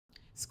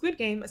Squid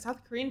Game, a South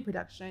Korean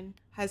production,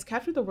 has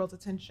captured the world's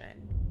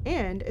attention,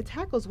 and it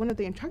tackles one of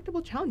the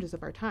intractable challenges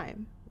of our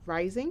time,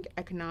 rising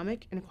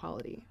economic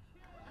inequality.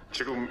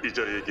 지금 이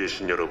자리에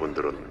계신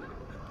여러분들은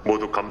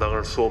모두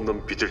감당할 수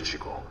없는 빚을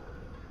지고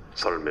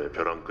삶의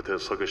벼랑 끝에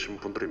서 계신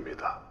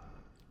분들입니다.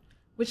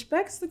 Which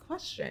begs the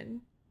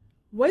question,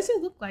 what does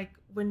it look like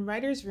when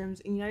writers' rooms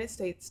in the United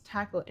States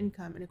tackle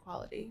income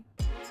inequality?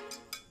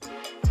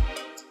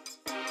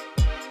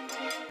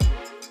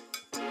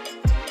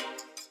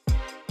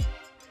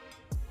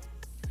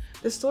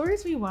 The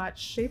stories we watch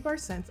shape our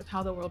sense of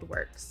how the world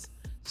works.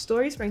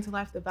 Stories bring to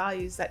life the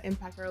values that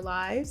impact our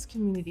lives,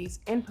 communities,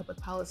 and public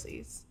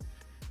policies.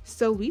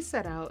 So we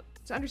set out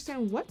to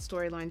understand what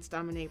storylines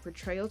dominate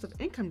portrayals of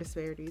income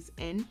disparities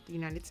in the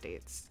United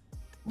States.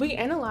 We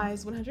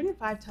analyzed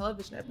 105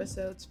 television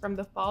episodes from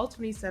the fall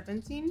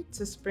 2017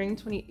 to spring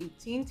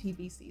 2018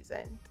 TV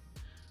season.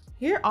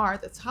 Here are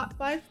the top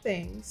 5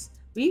 things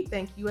we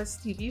think US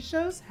TV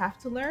shows have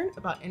to learn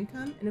about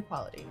income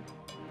inequality.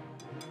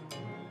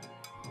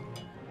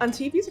 On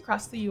TVs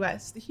across the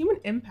US, the human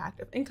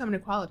impact of income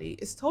inequality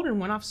is told in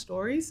one-off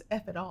stories,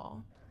 if at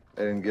all.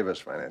 They didn't give us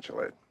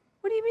financial aid.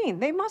 What do you mean?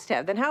 They must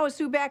have. Then how is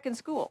Sue back in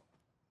school?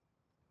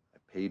 I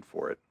paid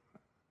for it.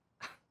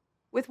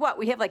 With what?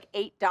 We have like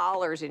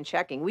 $8 in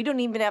checking. We don't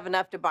even have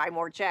enough to buy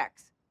more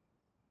checks.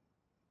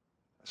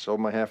 I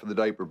sold my half of the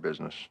diaper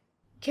business.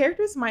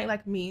 Characters might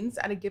lack means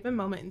at a given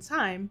moment in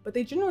time, but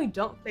they generally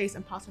don't face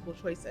impossible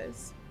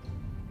choices.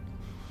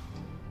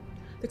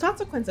 The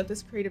consequence of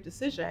this creative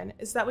decision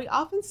is that we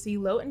often see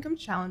low-income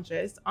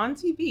challenges on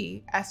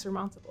TV as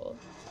surmountable.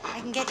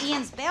 I can get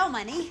Ian's bail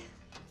money.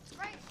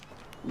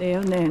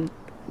 내년엔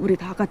우리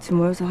다 같이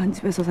모여서 한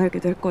집에서 살게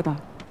될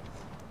거다.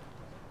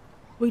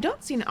 We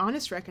don't see an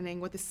honest reckoning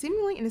with the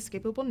seemingly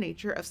inescapable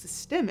nature of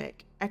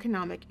systemic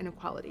economic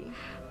inequality.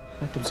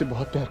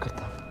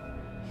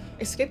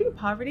 Escaping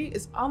poverty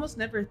is almost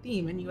never a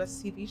theme in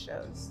US TV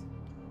shows.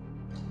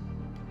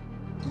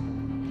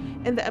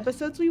 In the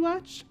episodes we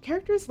watch,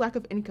 characters' lack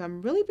of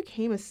income really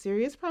became a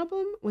serious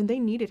problem when they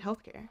needed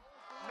healthcare.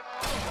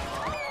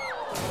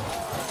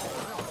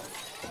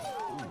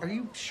 Are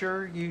you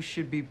sure you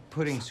should be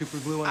putting super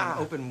glue on an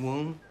open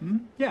wound?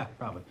 Yeah,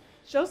 probably.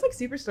 Shows like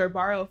Superstore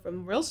borrow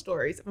from real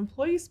stories of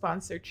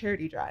employee-sponsored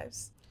charity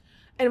drives.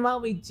 And while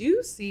we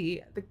do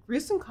see the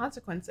gruesome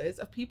consequences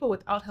of people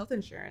without health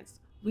insurance,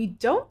 we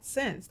don't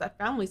sense that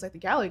families like the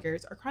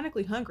Gallaghers are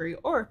chronically hungry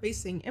or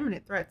facing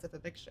imminent threats of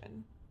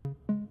eviction.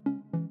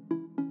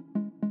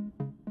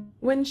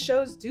 When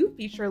shows do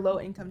feature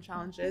low-income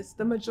challenges,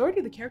 the majority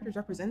of the characters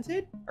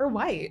represented are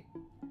white.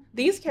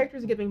 These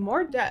characters are giving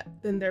more depth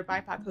than their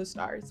BIPOC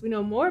co-stars. We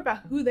know more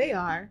about who they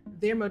are,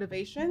 their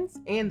motivations,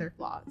 and their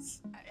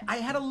flaws. I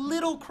had a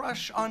little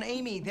crush on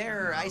Amy.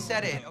 There, I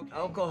said it.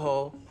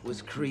 Alcohol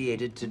was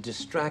created to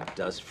distract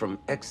us from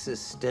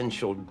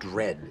existential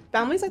dread.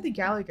 Families like the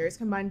Gallaghers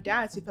combine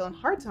dads who fell in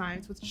hard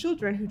times with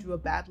children who drew a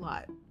bad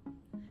lot.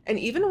 And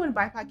even when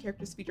BIPOC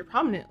characters feature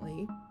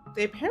prominently,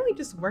 they apparently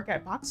just work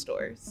at box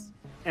stores.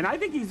 And I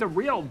think he's a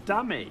real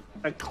dummy.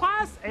 A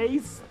Class A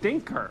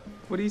stinker.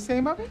 What are you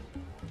saying about it?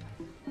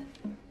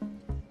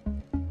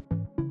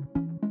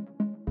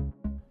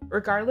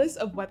 Regardless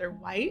of whether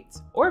white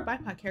or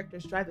BIPOC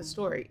characters drive the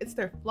story, it's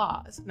their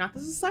flaws, not the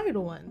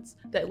societal ones,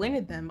 that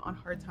landed them on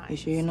hard times. You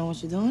sure you know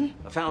what you're doing?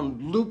 I found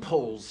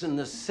loopholes in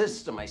the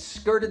system. I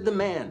skirted the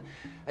man.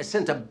 I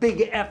sent a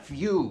big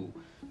F-U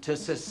to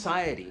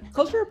society.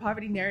 Cultural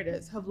poverty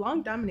narratives have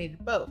long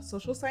dominated both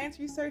social science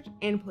research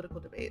and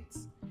political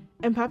debates.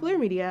 In popular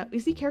media, we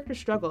see characters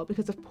struggle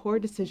because of poor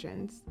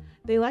decisions.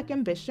 They lack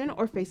ambition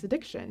or face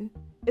addiction.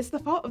 It's the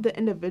fault of the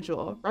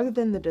individual rather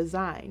than the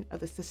design of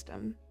the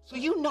system. So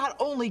you not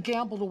only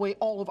gambled away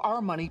all of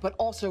our money, but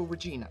also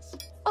Regina's.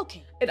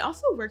 Okay. It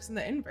also works in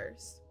the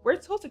inverse. We're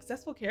told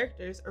successful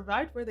characters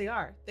arrived where they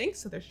are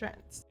thanks to their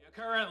strengths.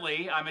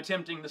 Currently, I'm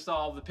attempting to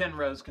solve the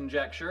Penrose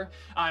conjecture.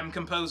 I'm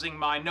composing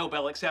my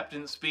Nobel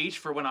acceptance speech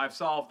for when I've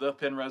solved the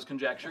Penrose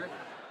conjecture.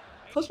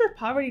 Cultural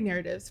poverty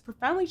narratives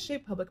profoundly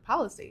shape public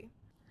policy.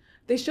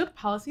 They shield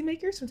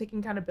policymakers from taking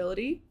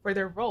accountability for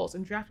their roles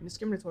in drafting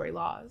discriminatory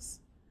laws.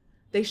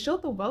 They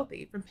shield the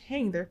wealthy from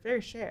paying their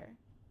fair share.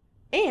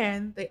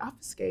 And they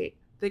obfuscate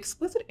the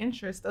explicit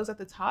interest those at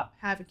the top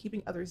have in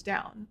keeping others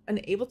down,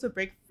 unable to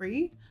break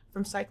free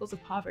from cycles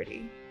of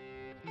poverty.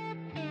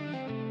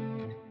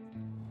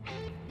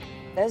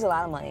 There's a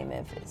lot of money in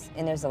Memphis,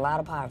 and there's a lot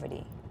of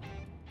poverty.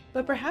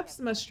 But perhaps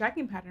the most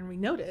striking pattern we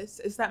notice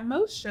is that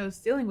most shows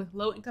dealing with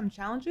low-income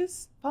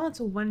challenges fall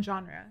into one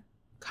genre,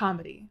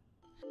 comedy.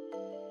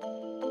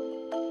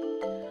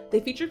 They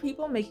feature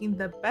people making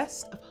the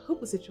best of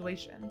hopeless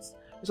situations,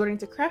 resorting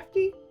to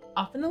crafty,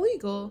 often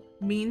illegal,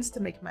 means to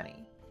make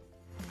money.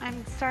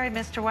 I'm sorry,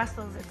 Mr.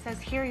 Wessels. It says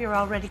here you're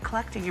already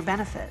collecting your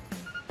benefit.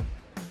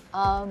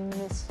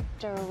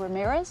 Mr.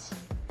 Ramirez?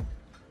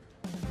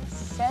 It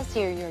says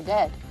here you're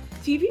dead.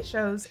 TV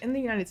shows in the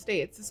United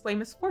States display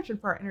misfortune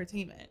for our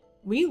entertainment.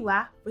 We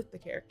laugh with the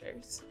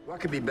characters.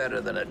 What could be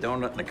better than a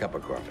donut and a cup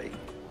of coffee?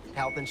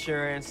 Health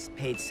insurance,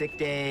 paid sick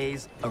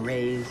days, a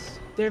raise.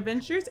 Their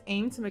ventures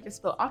aim to make us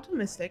feel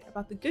optimistic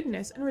about the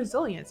goodness and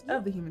resilience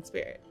of the human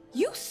spirit.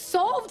 You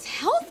solved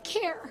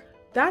healthcare!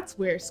 That's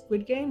where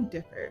Squid Game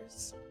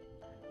differs.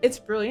 Its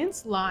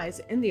brilliance lies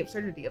in the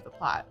absurdity of the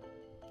plot.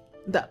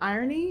 The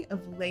irony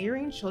of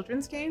layering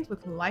children's games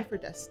with life or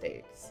death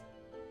stakes.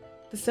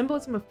 The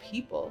symbolism of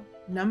people,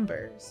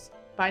 numbers,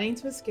 fighting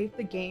to escape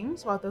the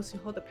games while those who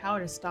hold the power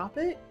to stop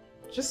it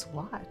just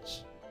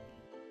watch.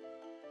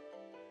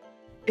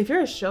 If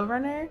you're a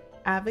showrunner,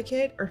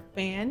 advocate, or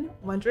fan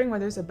wondering where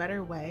there's a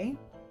better way,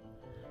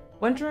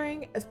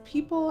 wondering if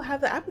people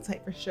have the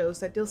appetite for shows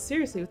that deal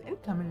seriously with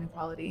income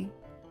inequality,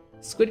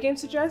 Squid Game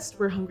suggests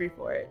we're hungry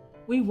for it.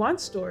 We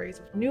want stories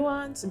with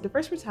nuance and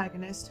diverse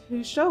protagonists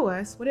who show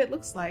us what it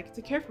looks like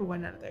to care for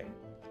one another.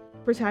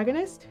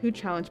 Protagonists who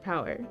challenge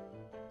power.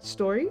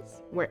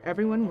 Stories where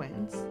everyone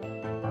wins.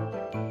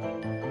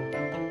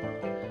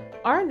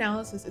 Our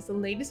analysis is the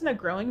latest in a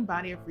growing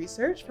body of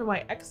research for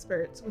why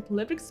experts with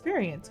lived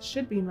experience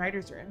should be in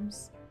writers'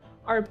 rooms.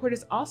 Our report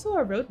is also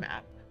a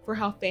roadmap for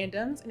how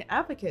fandoms and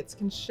advocates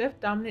can shift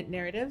dominant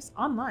narratives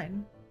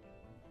online.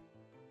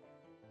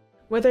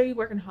 Whether you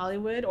work in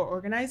Hollywood or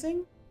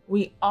organizing,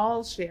 we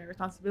all share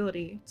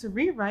responsibility to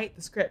rewrite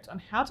the script on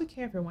how to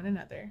care for one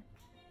another.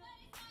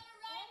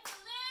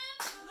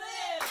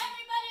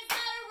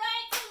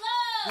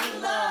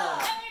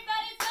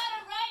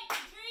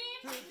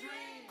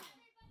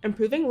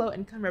 Improving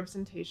low-income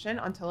representation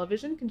on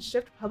television can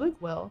shift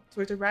public will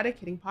towards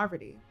eradicating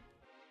poverty.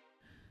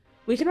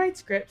 We can write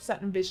scripts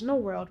that envision a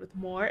world with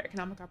more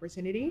economic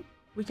opportunity.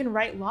 We can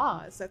write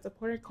laws that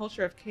support a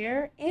culture of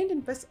care and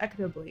invest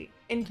equitably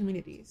in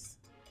communities.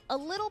 A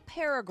little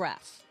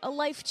paragraph, a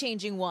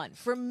life-changing one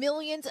for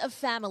millions of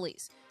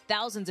families.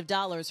 Thousands of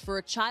dollars for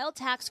a child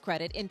tax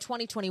credit in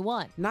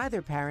 2021.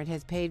 Neither parent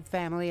has paid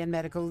family and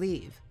medical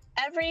leave.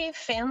 Every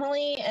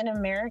family in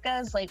America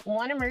is like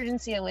one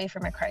emergency away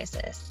from a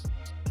crisis.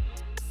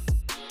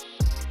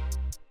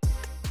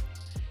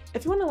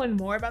 If you want to learn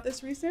more about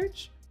this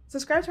research,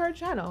 subscribe to our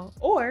channel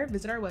or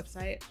visit our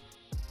website.